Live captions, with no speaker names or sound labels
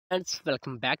Friends,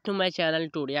 welcome back to my channel.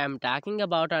 Today I'm talking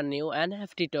about a new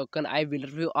NFT token. I will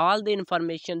review all the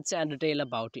informations and detail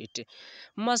about it.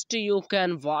 Must you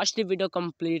can watch the video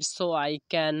complete so I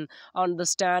can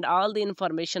understand all the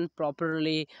information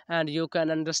properly and you can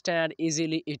understand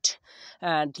easily it.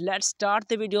 And let's start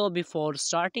the video. Before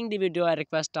starting the video, I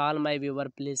request all my viewer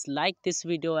please like this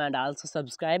video and also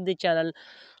subscribe the channel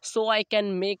so I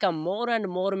can make a more and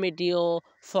more video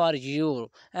for you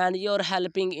and you're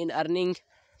helping in earning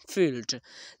field.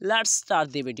 Let's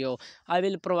start the video. I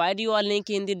will provide you a link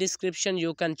in the description.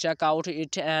 You can check out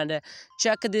it and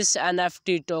check this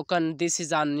NFT token. This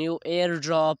is a new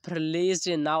airdrop released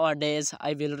in nowadays.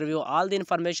 I will review all the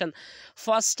information.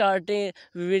 First start the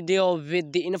video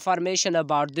with the information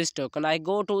about this token. I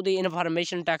go to the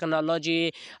information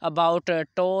technology about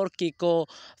Torekko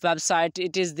website.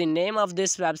 It is the name of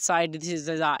this website. This is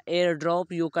the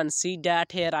airdrop. You can see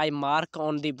that here I mark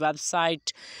on the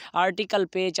website article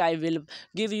page. I will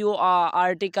give you a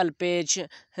article page.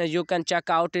 You can check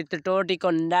out it.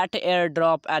 Torekko net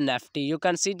airdrop NFT. You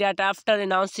can see that after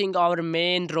announcing our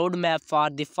main roadmap for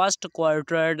the first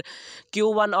quarter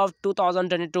Q1 of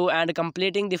 2022 and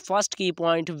completing the first key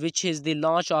point, which is the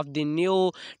launch of the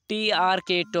new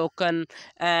TRK token,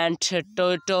 and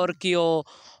Torekko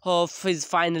is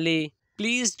finally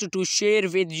pleased to share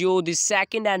with you the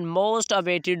second and most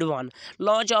awaited one,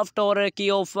 launch of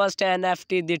Torekko first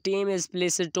NFT. The team is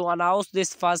pleased to announce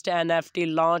this first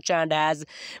NFT launch, and as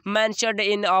mentioned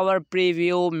in our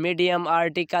preview medium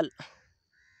article,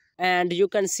 and you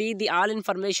can see the all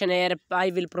information here. I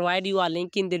will provide you a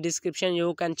link in the description.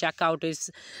 You can check out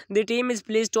this. The team is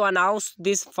pleased to announce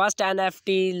this first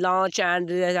NFT launch,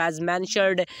 and as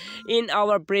mentioned in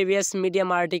our previous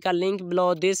medium article link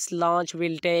below, this launch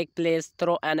will take place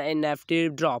through an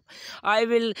NFT drop. I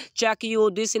will check you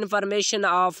this information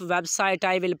of website.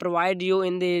 I will provide you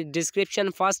in the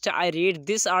description. First I read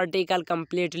this article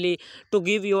completely to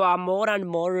give you a more and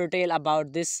more detail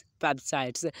about this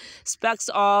websites. Specs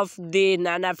of the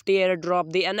NFT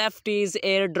airdrop. The NFT's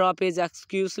airdrop is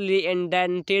exclusively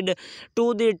intended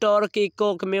to the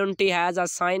Torekko community as a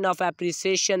sign of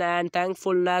appreciation and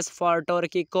thankfulness for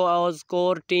Torekko's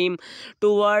core team.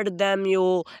 Toward them,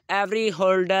 you, every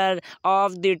holder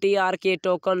of the TRK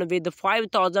token with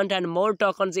 5,000 and more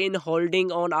tokens in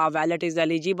holding on a wallet is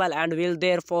eligible and will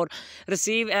therefore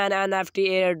receive an NFT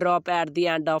airdrop at the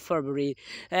end of February.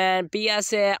 And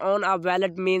PSA on a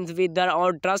wallet means with the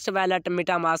or trust wallet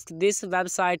MetaMask. This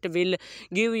website will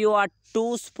give you a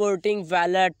two supporting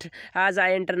wallet as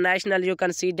a international. You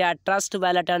can see that trust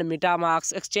wallet and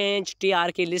MetaMask exchange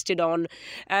TRK listed on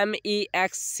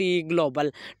MEXC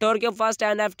global. Torekko first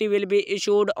NFT will be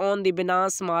issued on the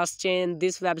Binance Smart Chain.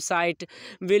 This website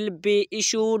will be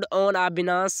issued on a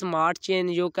Binance Smart Chain.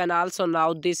 You can also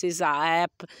now this is a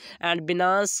app and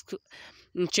Binance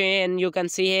chain you can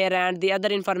see here, and the other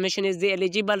information is the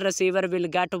eligible receiver will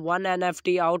get one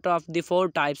NFT out of the four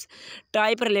type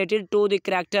related to the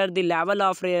character. The level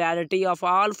of rarity of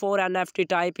all four NFT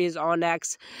type is on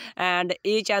X, and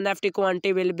each NFT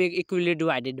quantity will be equally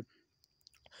divided.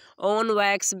 On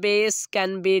wax base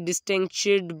can be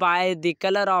distinguished by the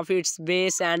color of its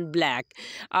base and black.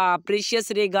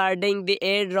 Precious regarding the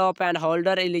airdrop and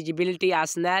holder eligibility, a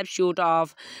snapshot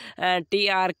of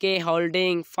TRK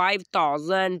holding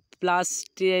 5,000 plus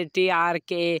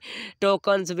TRK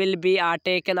tokens will be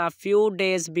taken a few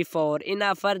days before. In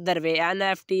a further way,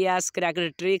 NFT's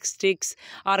characteristics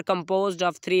are composed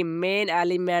of three main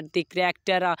elements: the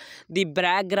character, the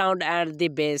background, and the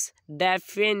base,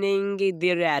 defining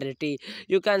the rarity.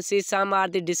 You can see some are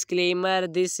the disclaimer.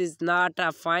 This is not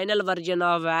a final version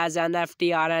of as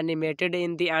NFT are animated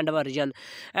in the end version,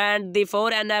 and the four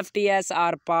NFTs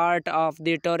are part of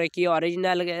the Torekko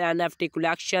original NFT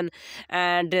collection,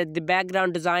 and the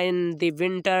background design the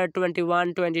winter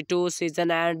 21-22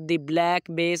 season, and the black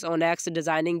base on X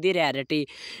designing the rarity.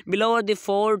 Below, the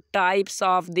four types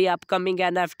of the upcoming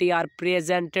NFT are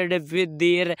presented with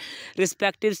their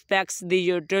respective specs. The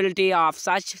utility of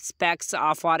such specs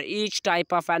for each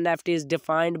type of NFT is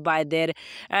defined by their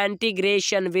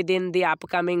integration within the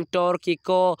upcoming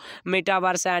Torekko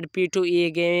metaverse and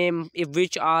P2E game,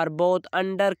 which are both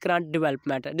under current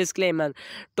development. Disclaimer: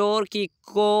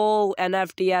 Torekko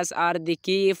NFTs are the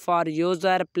key for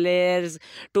user players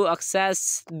to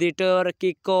access the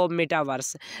Torekko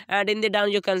metaverse. And in the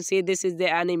down you can see this is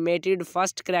the animated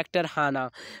first character Hana.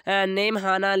 Name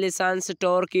Hana license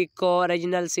Torekko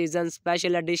original season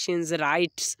special editions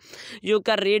rights. You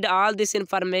can read all this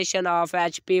information of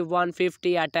HP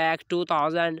 150 attack,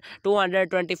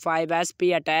 2225 SP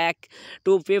attack,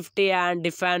 250 and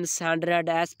defense 100,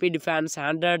 SP defense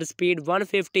 100, speed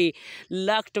 150,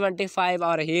 luck 25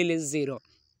 or heal is 0.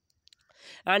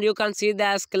 And you can see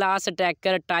this class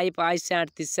attacker type I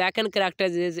sent. The second character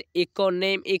is Echo,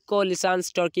 name Echo,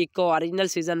 listens Torekko, original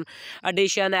season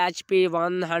edition, HP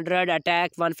 100,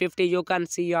 attack 150. You can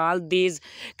see all these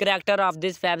character of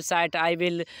this website. I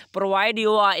will provide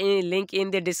you a link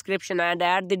in the description, and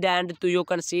at the end you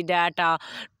can see that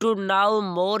to now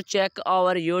more check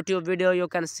our YouTube video. You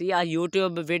can see a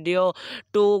YouTube video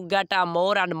to get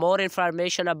more and more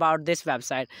information about this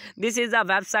website. This is a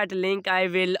website link. I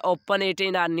will open it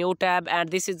in a new tab, and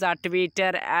this is a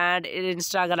Twitter and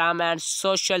Instagram and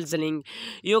socials link.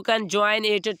 You can join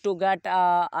it to get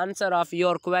answer of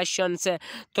your questions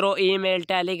through email,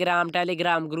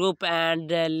 telegram group, and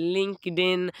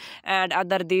LinkedIn and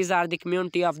other. These are the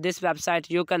community of this website.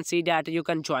 You can see that you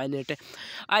can join it.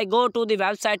 I go to the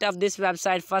website of this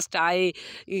website. First I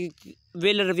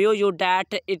will review you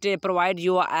that it provide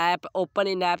you a app, open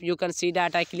in app. You can see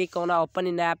that I click on open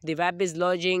in app, the web is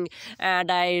loading,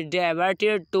 and I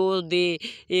diverted to the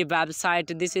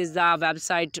website. This is the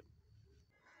website,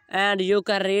 and you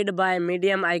can read by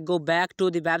medium. I go back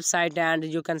to the website, and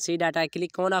you can see that I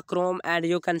click on a Chrome, and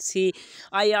you can see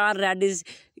I already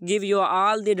give you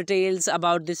all the details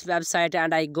about this website.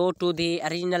 And I go to the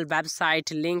original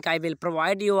website link. I will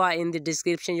provide you in the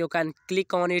description. You can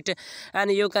click on it,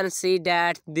 and you can see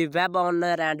that the web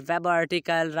owner and web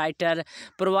article writer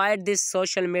provide this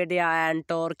social media and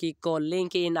Torekko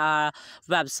link in our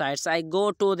websites. I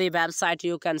go to the website.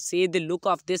 You can see the look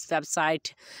of this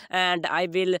website, and I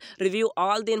will review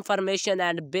all the information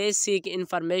and basic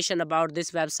information about this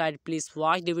website. Please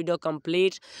watch the video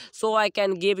complete so I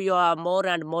can give you more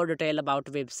and more detail about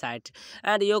website.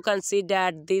 And you can see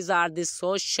that these are the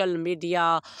social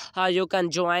media. You can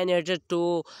join it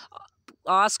to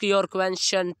ask your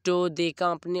question to the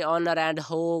company owner and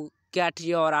who get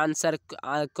your answer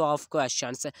of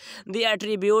questions. The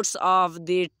attributes of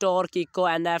the Torekko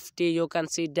NFT, you can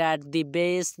see that the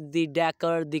base, the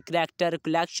decker, the character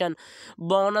collection,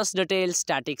 bonus detail,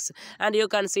 statics. And you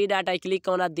can see that I click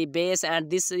on the base, and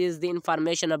this is the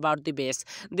information about the base.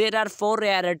 There are 4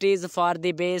 rarities for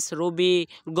the base: ruby,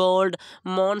 gold,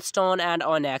 moonstone, and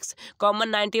onyx.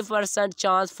 Common 90%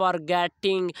 chance for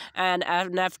getting an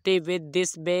NFT with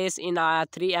this base in a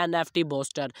 3 NFT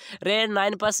booster. Rare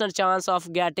 9% chance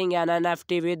of getting an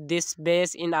NFT with this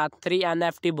base in a 3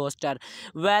 NFT booster.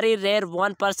 Very rare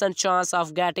 1% chance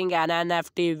of getting an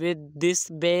NFT with this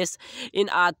base in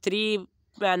a 3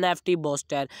 NFT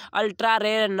booster. Ultra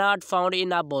rare, not found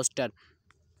in a booster.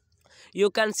 You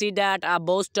can see that a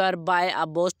booster, buy a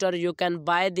booster. You can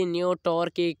buy the new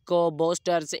Torekko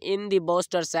boosters in the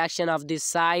booster section of the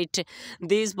site.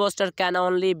 These boosters can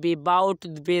only be bought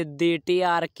with the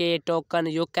TRK token.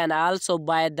 You can also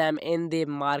buy them in the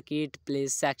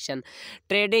marketplace section.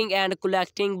 Trading and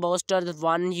collecting boosters.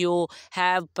 Once you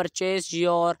have purchased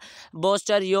your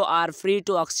booster, you are free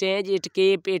to exchange it,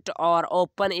 keep it, or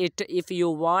open it. If you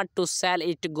want to sell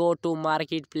it, go to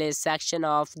marketplace section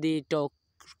of the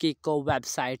Torekko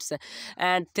websites.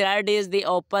 And third is the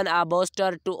open a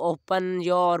booster. To open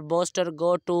your booster,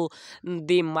 go to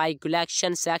the my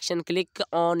collection section, click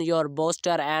on your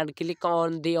booster and click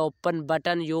on the open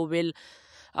button. You will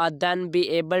then be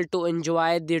able to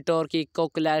enjoy the Torekko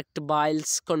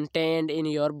collectibles contained in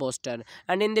your booster.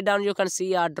 And in the down you can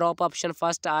see a drop option.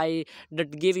 First I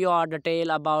give you a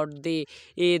detail about the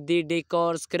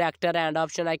decor's character and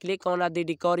option. I click on the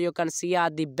decor. You can see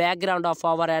the background of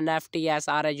our NFTs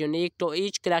are unique to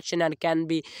each collection and can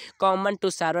be common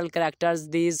to several characters.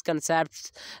 These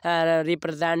concepts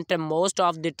represent most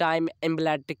of the time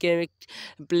emblematic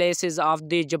places of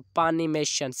the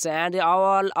Japanimations, and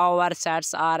all our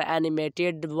sets are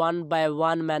animated one by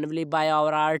one manually by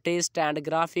our artist and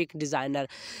graphic designer.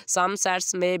 Some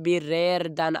sets may be rare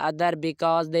than other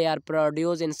because they are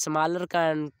produced in smaller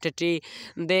quantity.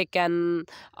 They can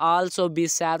also be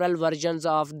several versions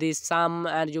of the sum,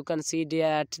 and you can see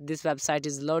that this website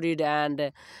is loaded,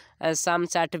 and some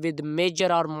set with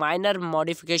major or minor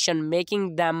modification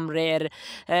making them rare.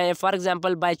 For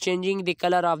example, by changing the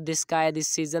color of the sky, this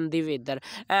season, the weather.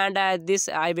 And this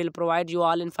I will provide you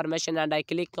all information, and I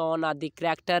click on the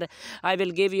character. I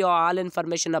will give you all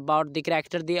information about the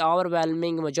character. The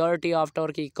overwhelming majority of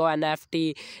Torekko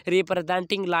NFT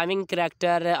representing living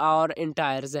character or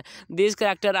entires. These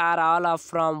characters are all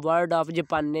from world of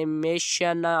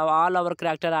Japanimation. All our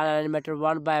characters are animated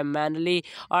one by manually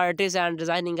artists and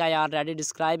designing. I I already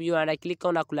described you, and I click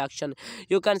on a collection.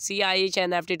 You can see each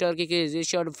NFT token is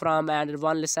issued from and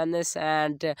one license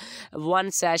and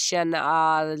one session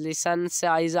license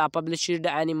is published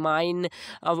and mine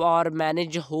or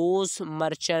manage whose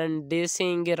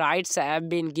merchandising rights have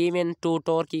been given to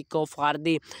Torekko for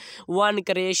the one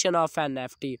creation of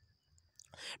NFT.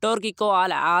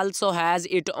 Torekko also has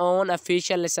its own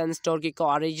official license.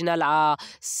 Torekko original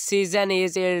season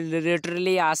is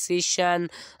literally a season,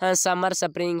 summer,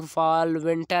 spring, fall,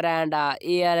 winter, and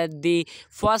year. The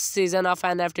first season of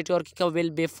NFT Torekko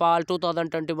will be fall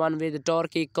 2021 with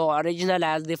Torekko original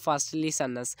as the first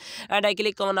license. And I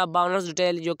click on a bonus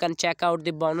detail. You can check out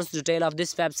the bonus detail of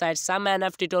this website. Some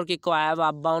NFT Torekko have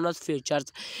a bonus features.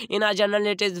 In a general,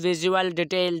 it is visual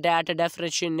detail that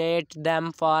differentiate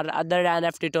them for other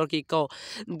NFT Torekko.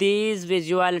 These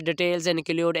visual details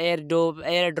include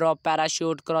airdrop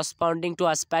parachute corresponding to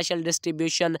a special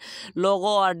distribution, logo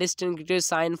or distinctive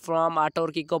sign from a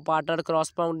Torekko partner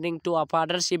corresponding to a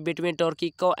partnership between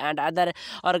Torekko and other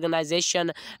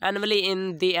organization, annually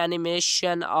in the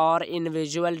animation or in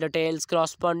visual details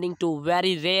corresponding to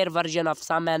very rare version of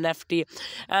some NFT,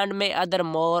 and may other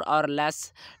more or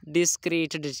less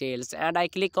discrete details. And I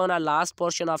click on a last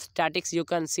portion of statics. You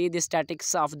can see the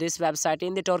statics of this website.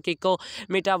 In the Torekko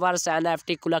metaverse,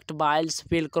 NFT collectibles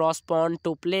will correspond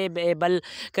to playable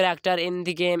character in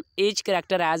the game. Each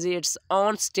character has its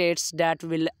own states that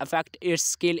will affect its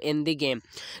skill in the game.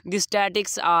 The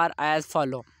statics are as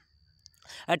follow: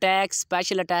 attack,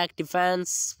 special attack, defense,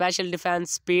 special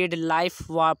defense, speed, life,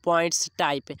 war points,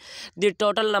 type. The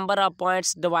total number of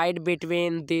points divided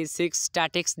between the 6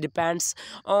 statics depends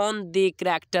on the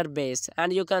character base.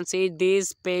 And you can see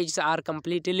these pages are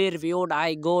completely reviewed.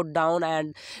 I go down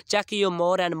and check you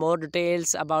more and more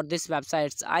details about this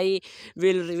website. I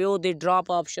will review the drop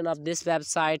option of this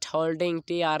website. Holding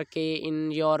TRK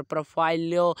in your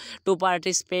profile to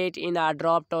participate in a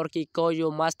drop Torekko,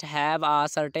 you must have a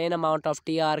certain amount of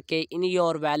TRK in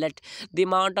your wallet. The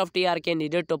amount of TRK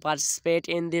needed to participate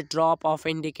in the drop of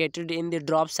indicated in the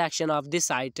drop section of the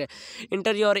site.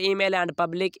 Enter your email and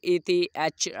public ETH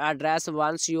address.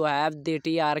 Once you have the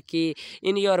TRK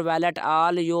in your wallet,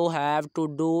 all you have to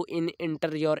do is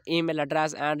enter your email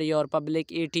address and your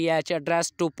public ETH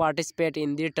address to participate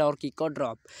in the Torekko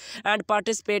drop and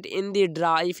participate in the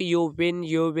draw. If you win,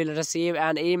 you will receive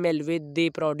an email with the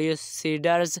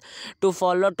procedures to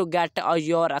follow to get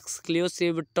your exclusive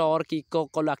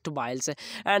Torekko collectibles.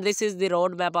 And this is the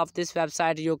roadmap of this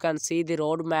website. You can see the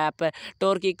roadmap: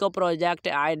 Torekko project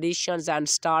additions and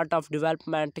start of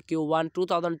development Q1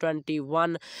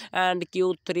 2021 and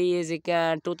Q3 is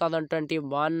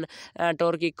 2021.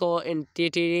 Torekko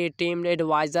entity team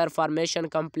advisor formation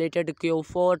completed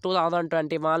Q4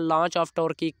 2021. Launch of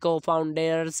Torekko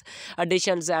founders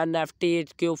additions and NFT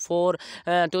Q4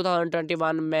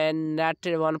 2021. mainnet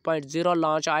 1.0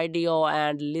 launch IDO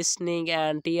and listening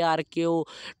and TRQ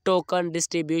token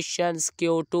distributions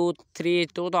Q2 3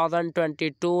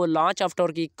 2022. Launch of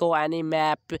Torekko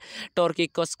Animap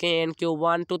Torekko skin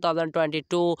Q1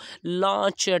 2022.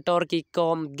 Launch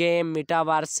Torekko game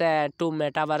metaverse to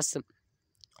metaverse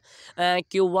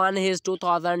Q1 is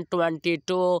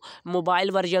 2022.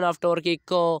 Mobile version of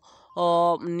Torekko,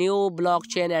 new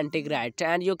blockchain integrate.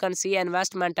 And you can see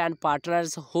investment and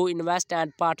partners who invest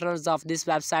and partners of this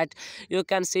website. You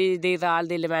can see these are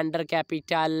the Lavender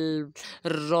Capital,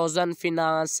 Rosen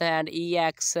Finance and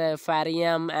EX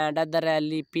Farium and other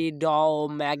LP Dow,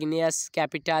 Magnus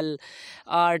Capital,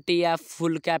 RTF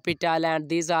Full Capital, and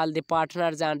these are the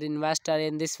partners and investor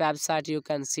in this website. You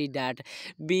can see that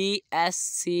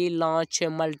BSC launch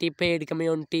multi-paid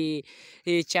community,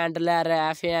 Chandler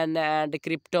FN and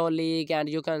Crypto League, and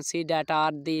you can see that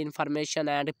are the information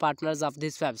and partners of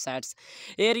these websites.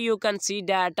 Here you can see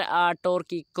that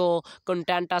Torekko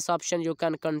content us option. You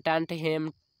can contact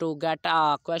him to get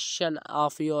a question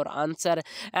of your answer,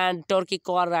 and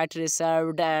Torekko right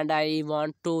reserved. And I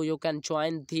want to, you can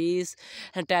join these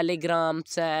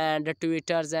telegrams and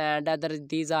twitters and other,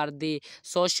 these are the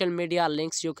social media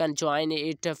links. You can join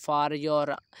it for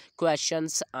your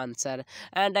questions answer.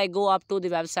 And I go up to the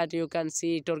website. You can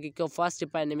see Torekko first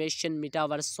step animation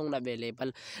metaverse soon available.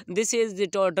 This is the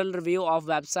total review of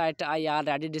website. I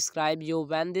already described you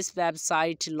when this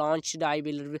website launched. I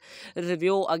will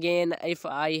review again if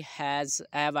I I has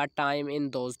have a time in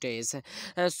those days.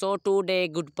 So today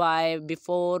goodbye.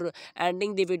 Before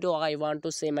ending the video, I want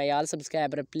to say my all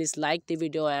subscriber, please like the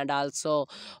video and also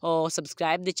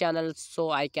subscribe the channel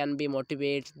so I can be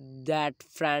motivated that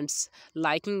friends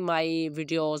liking my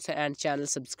videos and channel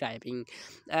subscribing.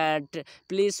 And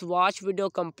please watch video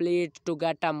complete to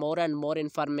get a more and more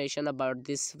information about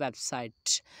this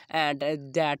website and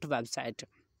that website.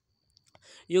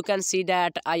 You can see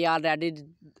that I already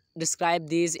describe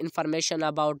these information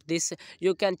about this.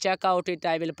 You can check out it.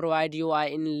 I will provide you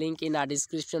in link in our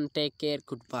description. Take care.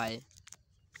 Goodbye.